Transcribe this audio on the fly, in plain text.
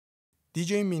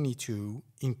DJI Mini 2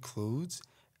 includes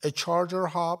a charger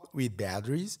hub with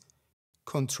batteries,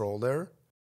 controller,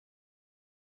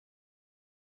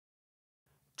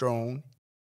 drone,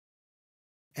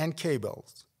 and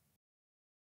cables.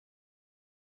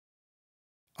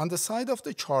 On the side of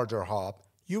the charger hub,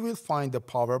 you will find the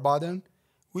power button,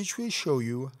 which will show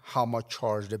you how much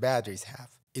charge the batteries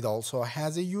have. It also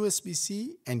has a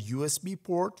USB-C and USB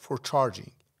port for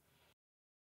charging.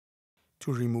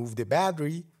 To remove the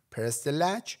battery, press the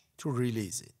latch to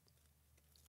release it.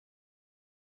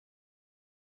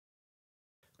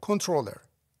 Controller.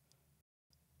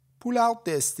 Pull out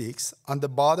the sticks on the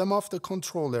bottom of the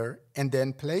controller and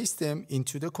then place them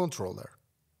into the controller.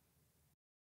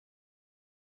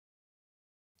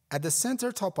 At the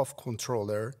center top of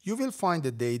controller, you will find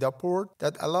the data port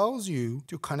that allows you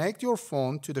to connect your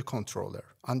phone to the controller.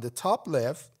 On the top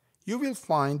left, you will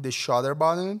find the shutter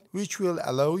button, which will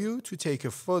allow you to take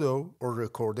a photo or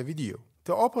record a video.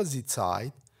 The opposite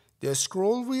side, the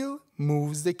scroll wheel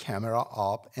moves the camera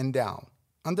up and down.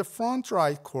 On the front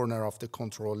right corner of the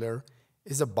controller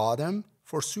is a button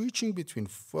for switching between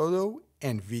photo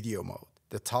and video mode.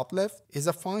 The top left is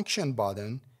a function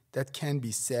button that can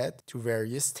be set to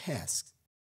various tasks.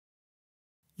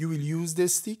 You will use the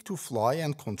stick to fly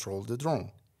and control the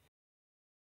drone.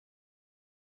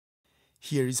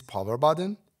 Here is power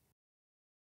button,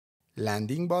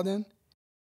 landing button,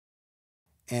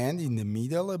 and in the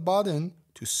middle a button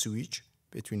to switch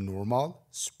between normal,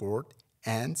 sport,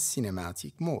 and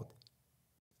cinematic mode.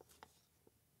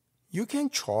 You can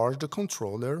charge the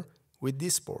controller with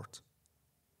this port.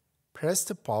 Press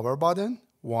the power button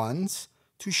once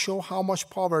to show how much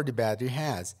power the battery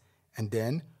has, and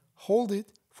then hold it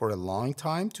for a long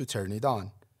time to turn it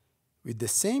on. With the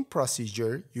same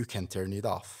procedure, you can turn it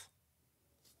off.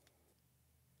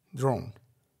 Drone.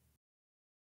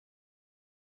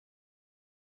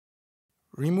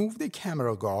 Remove the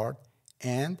camera guard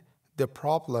and the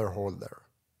propeller holder.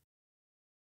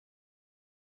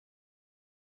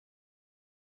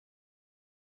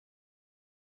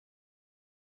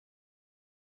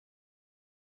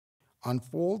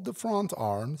 Unfold the front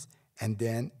arms and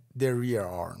then the rear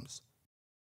arms.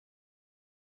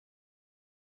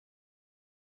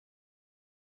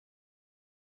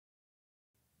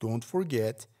 Don't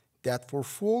forget that for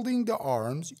folding the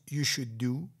arms, you should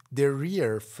do the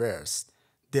rear first,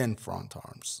 then front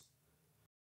arms.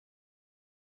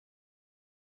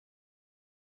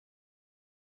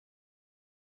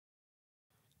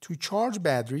 To charge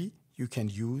battery, you can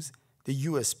use the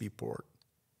USB port.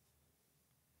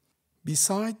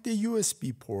 Beside the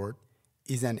USB port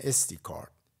is an SD card,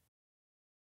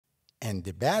 and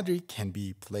the battery can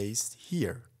be placed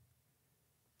here.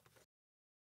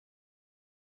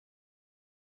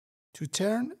 To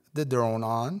turn the drone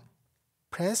on,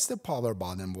 press the power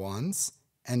button once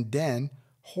and then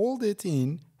hold it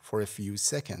in for a few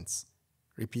seconds.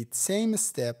 Repeat same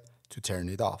step to turn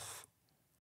it off.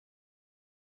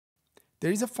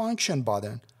 There is a function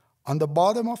button on the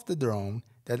bottom of the drone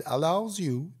that allows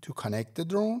you to connect the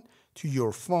drone to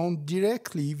your phone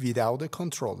directly without a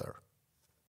controller.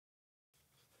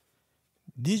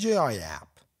 DJI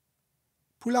app.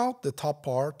 Pull out the top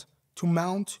part to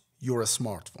mount your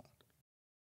smartphone.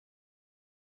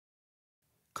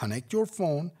 Connect your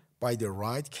phone by the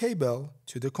right cable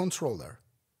to the controller.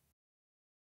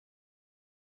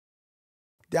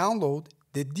 Download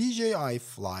the DJI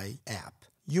Fly app.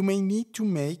 You may need to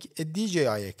make a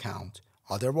DJI account,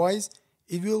 otherwise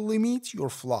it will limit your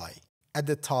fly. At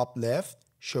the top left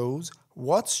shows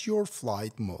what's your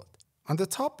flight mode. On the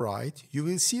top right, you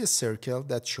will see a circle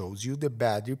that shows you the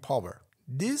battery power.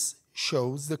 This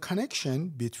shows the connection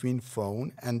between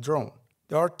phone and drone.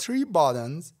 There are 3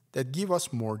 buttons that give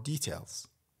us more details.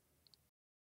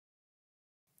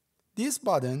 This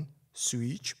button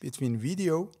switches between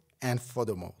video and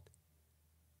photo mode.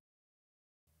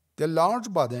 The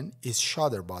large button is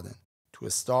shutter button to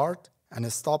start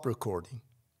and stop recording.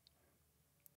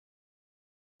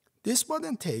 This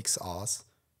button takes us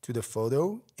to the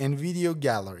photo and video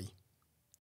gallery.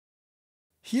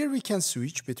 Here we can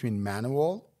switch between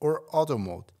manual or auto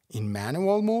mode. In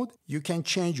manual mode, you can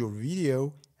change your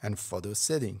video and photo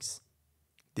settings.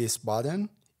 This button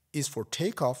is for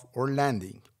takeoff or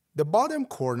landing. The bottom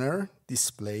corner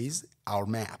displays our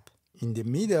map. In the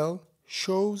middle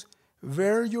shows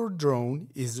where your drone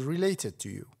is related to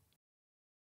you.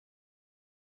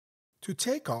 To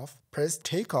take off, press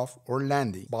Takeoff or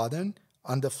Landing button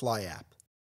on the Fly app.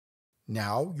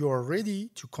 Now you are ready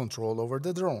to control over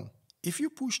the drone. If you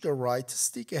push the right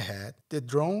stick ahead, the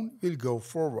drone will go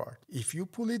forward. If you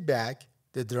pull it back,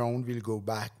 the drone will go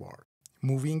backward.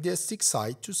 Moving the stick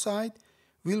side to side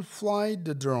will fly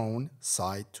the drone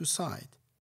side to side.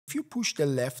 If you push the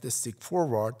left stick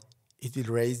forward, it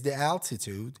will raise the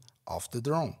altitude of the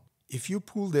drone. If you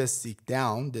pull the stick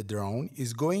down, the drone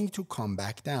is going to come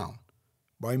back down.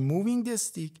 By moving the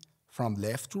stick from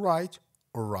left to right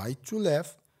or right to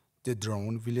left, the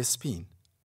drone will spin.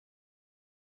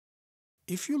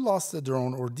 If you lost the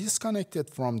drone or disconnected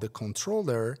from the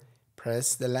controller,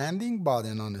 press the landing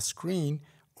button on the screen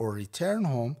or return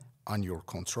home on your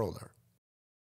controller.